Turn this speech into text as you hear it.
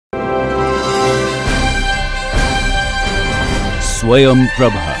Swayam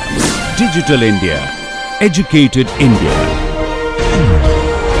Prabha. Digital India. Educated India.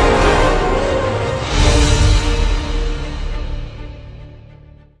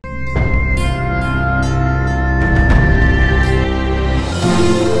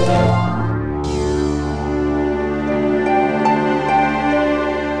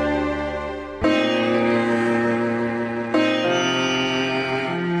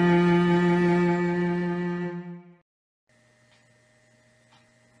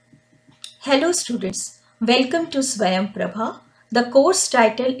 Hello students, welcome to Swayam Prabha. The course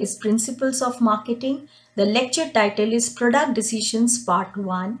title is Principles of Marketing. The lecture title is Product Decisions Part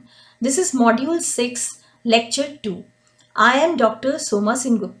 1. This is Module 6, Lecture 2. I am Dr. Soma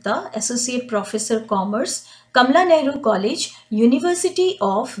Singh Gupta, Associate Professor Commerce, Kamla Nehru College, University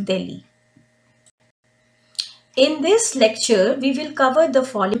of Delhi. In this lecture, we will cover the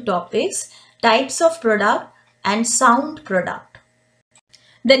following topics: types of product and sound product.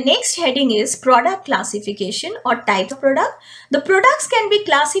 The next heading is product classification or types of product. The products can be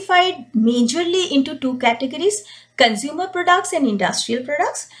classified majorly into two categories: consumer products and industrial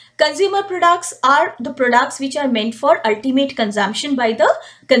products. Consumer products are the products which are meant for ultimate consumption by the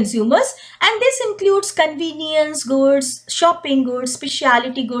consumers, and this includes convenience goods, shopping goods,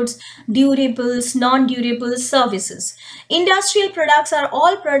 specialty goods, durables, non-durables, services. Industrial products are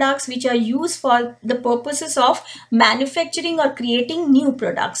all products which are used for the purposes of manufacturing or creating new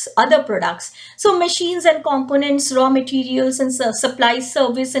products, other products. So machines and components, raw materials and supplies,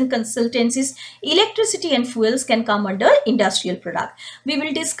 service and consultancies, electricity and fuels can come under industrial product. We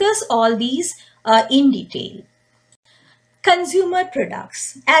will discuss all these in detail. Consumer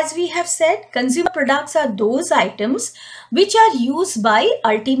products. As we have said, consumer products are those items which are used by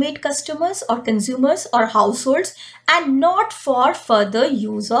ultimate customers or consumers or households and not for further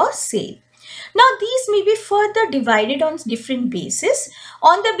use or sale. Now, these may be further divided on different bases.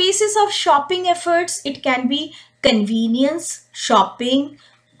 On the basis of shopping efforts, it can be convenience, shopping,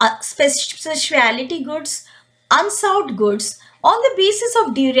 specialty goods, unsold goods. On the basis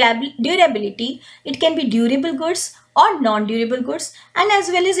of durability, it can be durable goods or non-durable goods, and as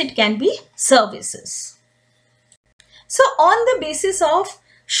well as it can be services. So on the basis of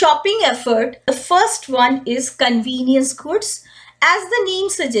shopping effort, the first one is convenience goods. As the name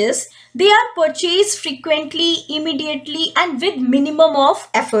suggests, they are purchased frequently, immediately, and with minimum of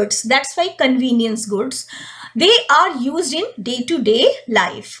efforts. That's why convenience goods. They are used in day-to-day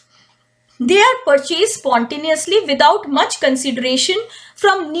life. They are purchased spontaneously without much consideration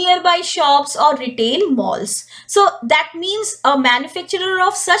from nearby shops or retail malls. So that means a manufacturer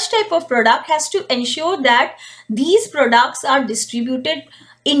of such type of product has to ensure that these products are distributed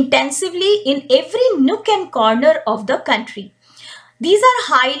intensively in every nook and corner of the country. These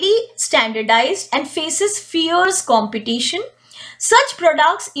are highly standardized and faces fierce competition. Such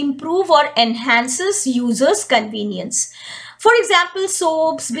products improve or enhances users' convenience. For example,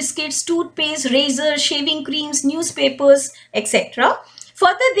 soaps, biscuits, toothpaste, razors, shaving creams, newspapers, etc.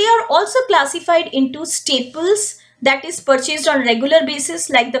 Further, they are also classified into staples, that is purchased on regular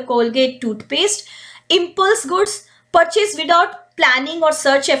basis, like the Colgate toothpaste, impulse goods purchased without planning or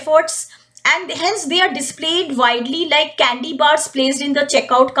search efforts, and hence they are displayed widely, like candy bars placed in the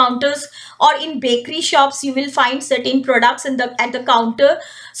checkout counters, or in bakery shops you will find certain products at the counter.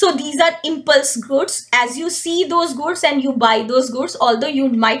 So these are impulse goods. As you see those goods and you buy those goods, although you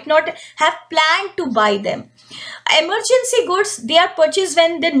might not have planned to buy them. Emergency goods, they are purchased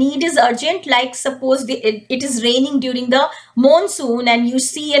when the need is urgent, like suppose it is raining during the monsoon and you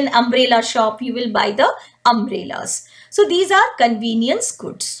see an umbrella shop, you will buy the umbrellas. So these are convenience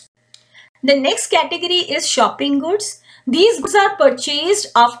goods. The next category is shopping goods. These goods are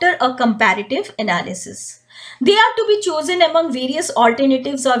purchased after a comparative analysis. They are to be chosen among various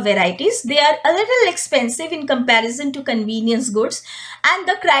alternatives or varieties. They are a little expensive in comparison to convenience goods, and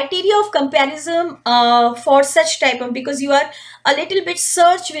the criteria of comparison for such type of, because you are a little bit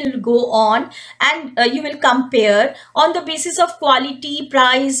search will go on, and you will compare on the basis of quality,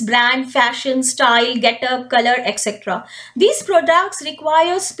 price, brand, fashion, style, get-up, color, etc. These products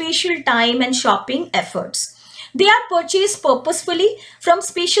require special time and shopping efforts. They are purchased purposefully from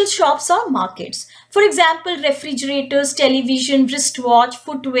special shops or markets. For example, refrigerators, television, wristwatch,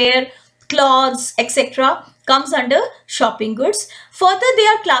 footwear, clothes, etc. comes under shopping goods. Further, they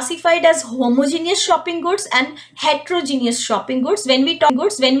are classified as homogeneous shopping goods and heterogeneous shopping goods. When we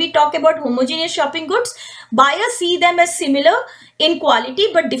talk about homogeneous shopping goods, buyers see them as similar in quality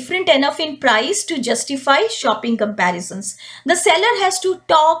but different enough in price to justify shopping comparisons. The seller has to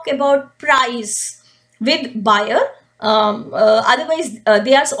talk about price with buyer, otherwise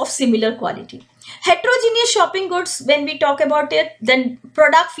they are of similar quality. Heterogeneous shopping goods, when we talk about it, then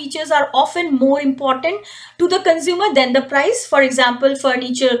product features are often more important to the consumer than the price. For example,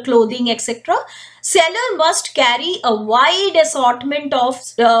 furniture, clothing, etc. Seller must carry a wide assortment of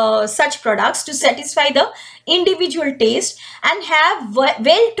such products to satisfy the individual taste, and have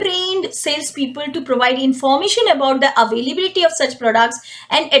well-trained salespeople to provide information about the availability of such products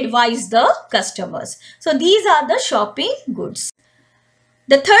and advise the customers. So these are the shopping goods.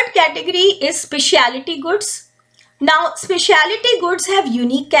 The third category is specialty goods. Now, specialty goods have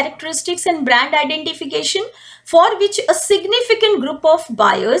unique characteristics and brand identification for which a significant group of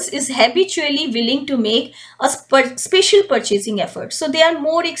buyers is habitually willing to make a special purchasing effort. So they are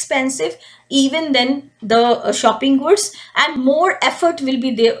more expensive even than the shopping goods, and more effort will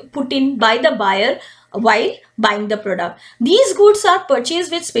be there put in by the buyer while buying the product. These goods are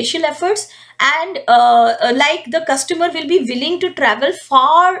purchased with special efforts, and like the customer will be willing to travel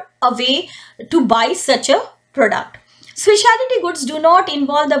far away to buy such a product. Specialty goods do not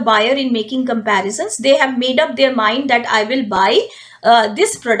involve the buyer in making comparisons. They have made up their mind that I will buy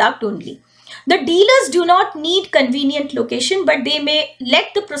this product only. The dealers do not need convenient location, but they may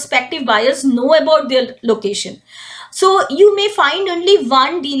let the prospective buyers know about their location. So you may find only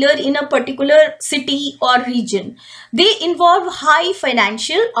one dealer in a particular city or region. They involve high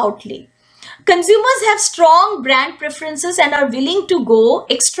financial outlay. Consumers have strong brand preferences and are willing to go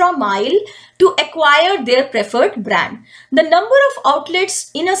extra mile to acquire their preferred brand. The number of outlets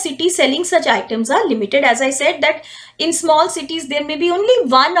in a city selling such items are limited. As I said, that in small cities there may be only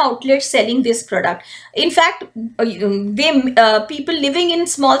one outlet selling this product. In fact, people living in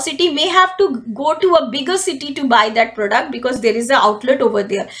small city may have to go to a bigger city to buy that product because there is an outlet over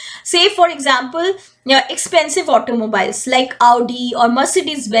there. Say for example, expensive automobiles like Audi or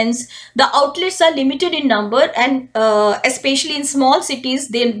Mercedes-Benz, the outlets are limited in number, and especially in small cities,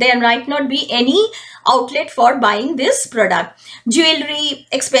 there might not be any outlet for buying this product. Jewelry,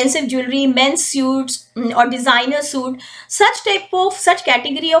 expensive jewelry, men's suits or designer suit, such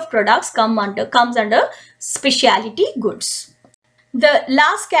category of products comes under specialty goods. The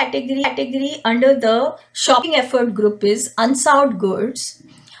last category under the shopping effort group is unsold goods.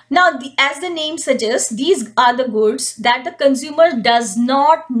 Now, as the name suggests, these are the goods that the consumer does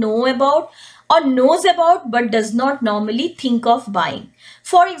not know about or knows about but does not normally think of buying.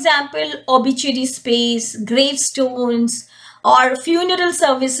 For example, obituary space, gravestones, or funeral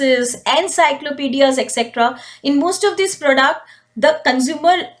services, encyclopedias, etc. In most of these products, the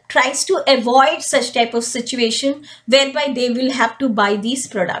consumer tries to avoid such type of situation whereby they will have to buy these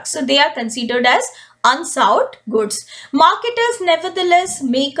products. So they are considered as unsold goods. Marketers nevertheless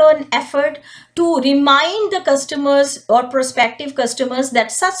make an effort to remind the customers or prospective customers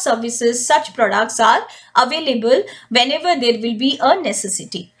that such services, such products are available whenever there will be a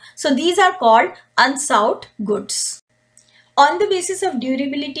necessity. So these are called unsold goods. On the basis of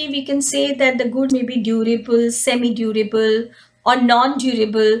durability, we can say that the goods may be durable, semi-durable, or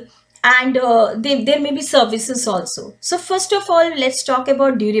non-durable, and there may be services also. So first of all, let's talk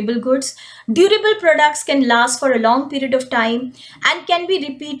about durable goods. Durable products can last for a long period of time and can be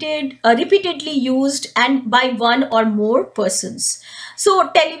repeatedly used and by one or more persons.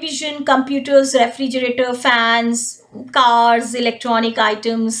 So television, computers, refrigerator, fans, cars, electronic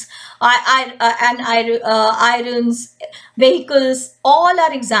items, irons, vehicles, all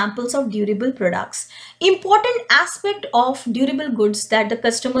are examples of durable products. Important aspect of durable goods that the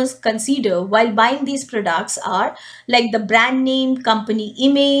customers consider while buying these products are like the brand name, company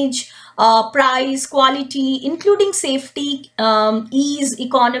image, price, quality, including safety, ease,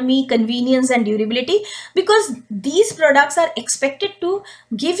 economy, convenience, and durability, because these products are expected to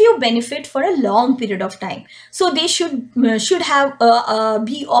give you benefit for a long period of time. So they should have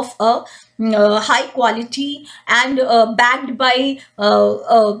be of a high quality and backed by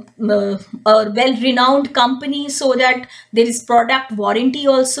a well-renowned company, so that there is product warranty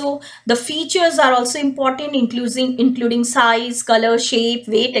also. The features are also important, including size, color, shape,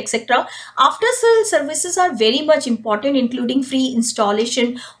 weight, etc. After sale services are very much important, including free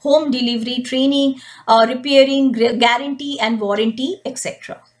installation, home delivery, training, repairing, guarantee and warranty,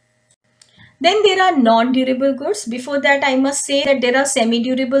 etc. Then there are non-durable goods. Before that, I must say that there are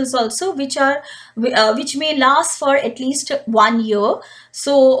semi-durables also, which may last for at least 1 year.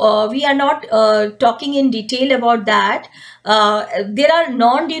 So we are not talking in detail about that. There are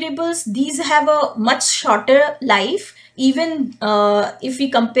non-durables. These have a much shorter life, even if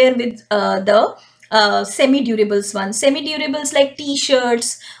we compare with the semi-durables ones. Semi-durables like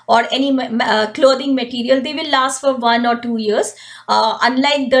t-shirts or any clothing material, they will last for 1 or 2 years,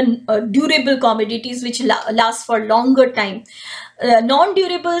 unlike the durable commodities which last for longer time.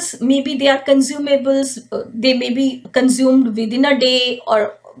 Non-durables, maybe they are consumables, they may be consumed within a day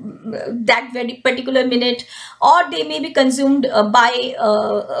or that very particular minute, or they may be consumed by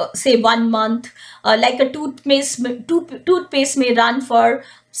say 1 month, like a toothpaste may run for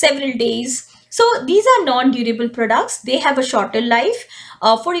several days. So these are non-durable products. They have a shorter life.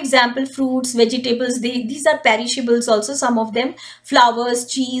 For example, fruits, vegetables, these are perishables also, some of them. Flowers,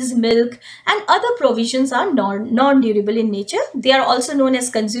 cheese, milk, and other provisions are non-durable in nature. They are also known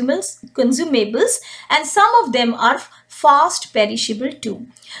as consumables, and some of them are fast perishable too.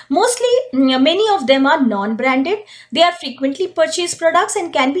 Mostly, many of them are non-branded. They are frequently purchased products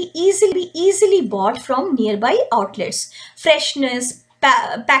and can be easily bought from nearby outlets. Freshness,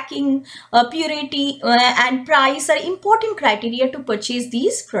 packing, purity, and price are important criteria to purchase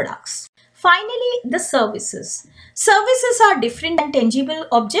these products. Finally, the services. Services are different than tangible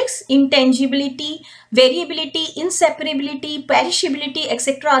objects. Intangibility, variability, inseparability, perishability,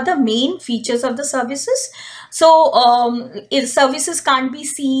 etc. are the main features of the services. So, if services can't be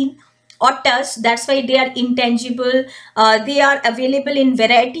seen or touched, that's why they are intangible. They are available in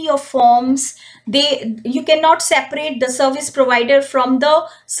variety of forms. You cannot separate the service provider from the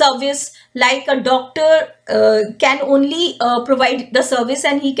service. Like a doctor can only provide the service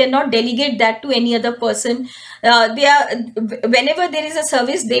and he cannot delegate that to any other person. Whenever there is a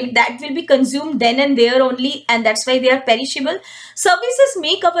service, that will be consumed then and there only, and that's why they are perishable. Services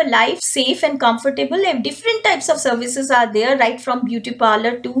make our life safe and comfortable, and different types of services are there, right from beauty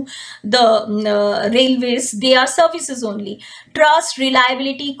parlor to the railways. They are services only. Trust,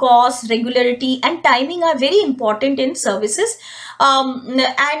 reliability, cost, regularity, and timing are very important in services.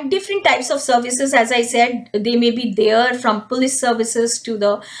 And different types of services, as I said, they may be there, from police services to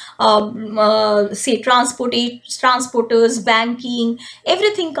the say transporters, banking.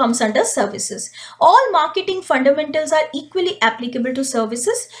 Everything comes under services. All marketing fundamentals are equally applicable to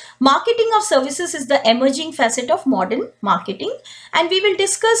services. Marketing of services is the emerging facet of modern marketing, and we will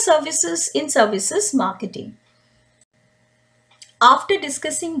discuss services in services marketing. After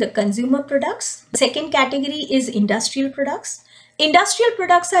discussing the consumer products, the second category is industrial products. Industrial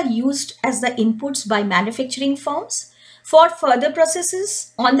products are used as the inputs by manufacturing firms for further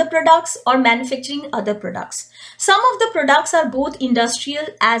processes on the products or manufacturing other products. Some of the products are both industrial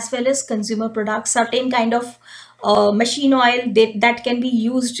as well as consumer products. Certain kind of machine oil that can be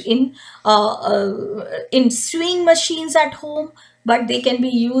used in sewing machines at home, but they can be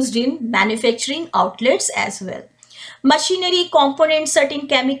used in manufacturing outlets as well. Machinery, components, certain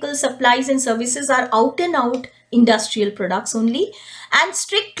chemical supplies and services are out and out industrial products only, and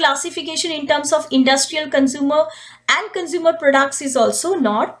strict classification in terms of industrial, consumer and consumer products is also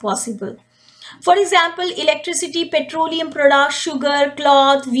not possible. For example, electricity, petroleum products, sugar,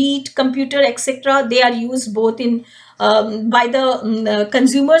 cloth, wheat, computer, etc. they are used both in by the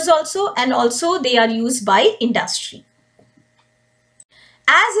consumers also, and also they are used by industry.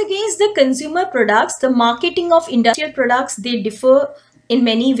 As against the consumer products, the marketing of industrial products, they differ in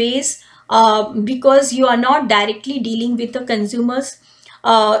many ways. Because you are not directly dealing with the consumers.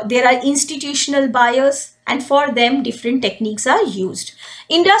 There are institutional buyers, and for them different techniques are used.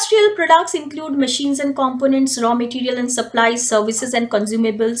 Industrial products include machines and components, raw material and supplies, services and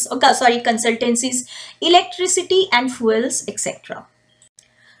consumables, consultancies, electricity and fuels, etc.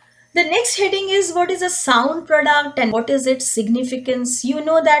 The next heading is, what is a sound product and what is its significance? You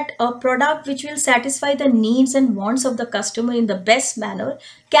know that a product which will satisfy the needs and wants of the customer in the best manner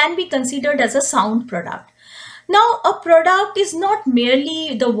can be considered as a sound product. Now, a product is not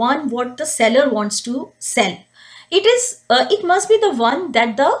merely the one what the seller wants to sell. It must be the one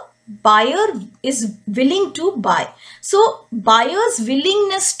that the buyer is willing to buy. So, buyer's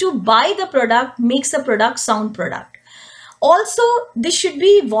willingness to buy the product makes a product sound product. Also, this should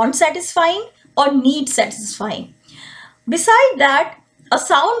be want satisfying or need satisfying. Beside that, a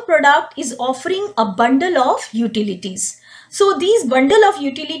sound product is offering a bundle of utilities. So these bundle of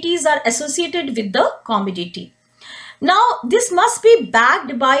utilities are associated with the commodity. Now, this must be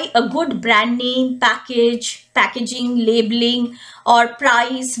backed by a good brand name, packaging, labeling or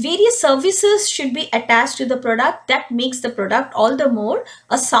price. Various services should be attached to the product that makes the product all the more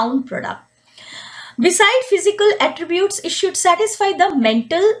a sound product. Besides physical attributes, it should satisfy the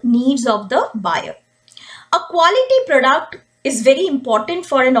mental needs of the buyer. A quality product is very important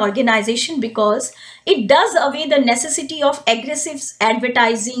for an organization because it does away the necessity of aggressive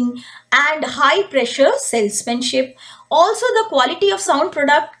advertising and high pressure salesmanship. Also, the quality of sound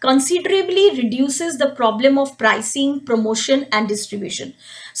product considerably reduces the problem of pricing, promotion, and distribution.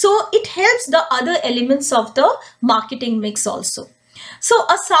 So it helps the other elements of the marketing mix also. So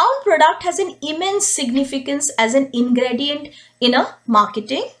a sound product has an immense significance as an ingredient in a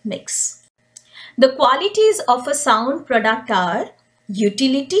marketing mix. The qualities of a sound product are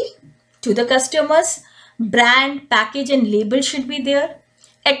utility to the customers, brand, package and label should be there.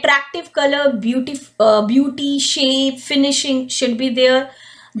 Attractive color, beauty, shape, finishing should be there.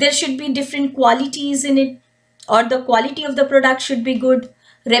 There should be different qualities in it, or the quality of the product should be good.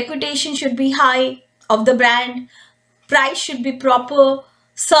 Reputation should be high of the brand. Price should be proper.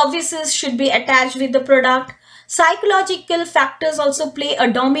 Services should be attached with the product. Psychological factors also play a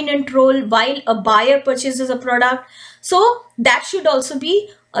dominant role while a buyer purchases a product. So that should also be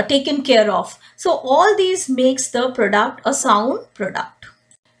taken care of. So all these makes the product a sound product.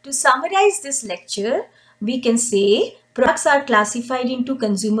 To summarize this lecture, we can say products are classified into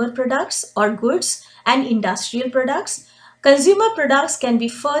consumer products or goods and industrial products. Consumer products can be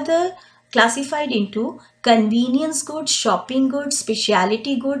further classified into convenience goods, shopping goods,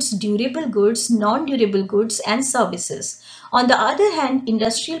 specialty goods, durable goods, non-durable goods, and services. On the other hand,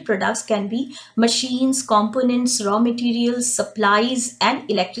 industrial products can be machines, components, raw materials, supplies, and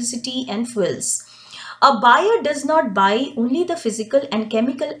electricity and fuels. A buyer does not buy only the physical and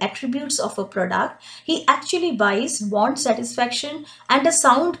chemical attributes of a product. He actually buys want satisfaction and a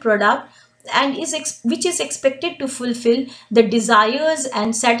sound product, and which is expected to fulfill the desires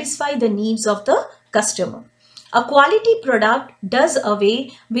and satisfy the needs of the customer. A quality product does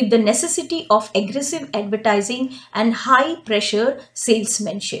away with the necessity of aggressive advertising and high pressure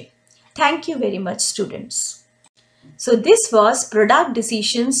salesmanship. Thank you very much, students. So this was Product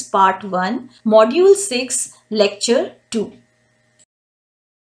Decisions Part 1, Module 6, Lecture 2.